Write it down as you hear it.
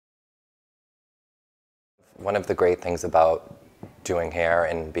One of the great things about doing hair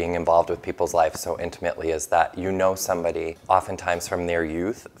and being involved with people's lives so intimately is that you know somebody oftentimes from their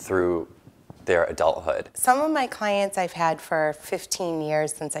youth through their adulthood. Some of my clients I've had for 15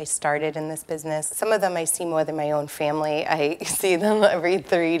 years since I started in this business. Some of them I see more than my own family. I see them every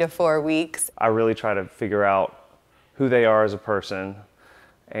 3 to 4 weeks. I really try to figure out who they are as a person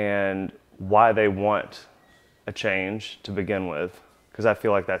and why they want a change to begin with, because I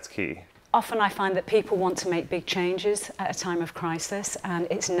feel like that's key. Often I find that people want to make big changes at a time of crisis, and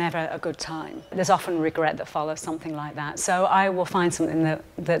it's never a good time. There's often regret that follows something like that. So I will find something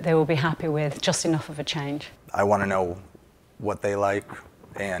that they will be happy with, just enough of a change. I want to know what they like,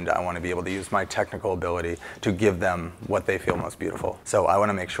 and I want to be able to use my technical ability to give them what they feel most beautiful. So I want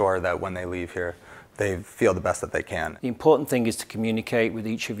to make sure that when they leave here, they feel the best that they can. The important thing is to communicate with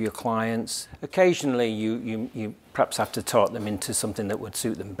each of your clients. Occasionally you perhaps have to talk them into something that would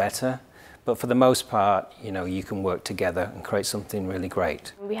suit them better. But for the most part, you know, you can work together and create something really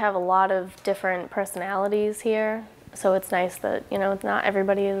great. We have a lot of different personalities here, so it's nice that, you know, not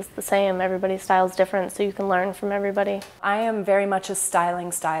everybody is the same. Everybody's style is different, so you can learn from everybody. I am very much a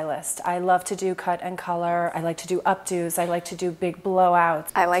styling stylist. I love to do cut and color. I like to do updos. I like to do big blowouts.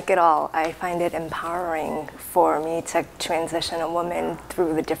 I like it all. I find it empowering for me to transition a woman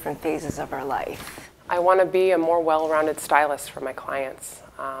through the different phases of her life. I want to be a more well-rounded stylist for my clients.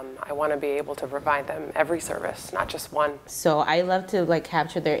 I want to be able to provide them every service, not just one. So I love to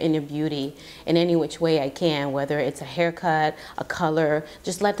capture their inner beauty in any which way I can, whether it's a haircut, a color,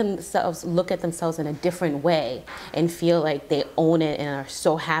 just let themselves look at themselves in a different way and feel like they own it and are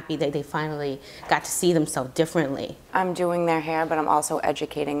so happy that they finally got to see themselves differently. I'm doing their hair, but I'm also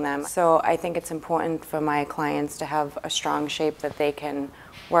educating them. So I think it's important for my clients to have a strong shape that they can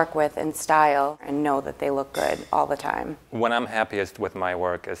work with and style and know that they look good all the time. When I'm happiest with my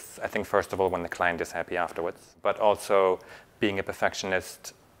work is, I think, first of all, when the client is happy afterwards, but also being a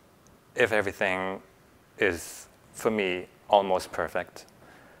perfectionist. If everything is, for me, almost perfect,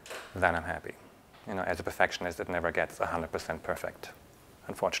 then I'm happy. You know, as a perfectionist, it never gets 100% perfect,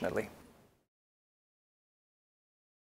 unfortunately.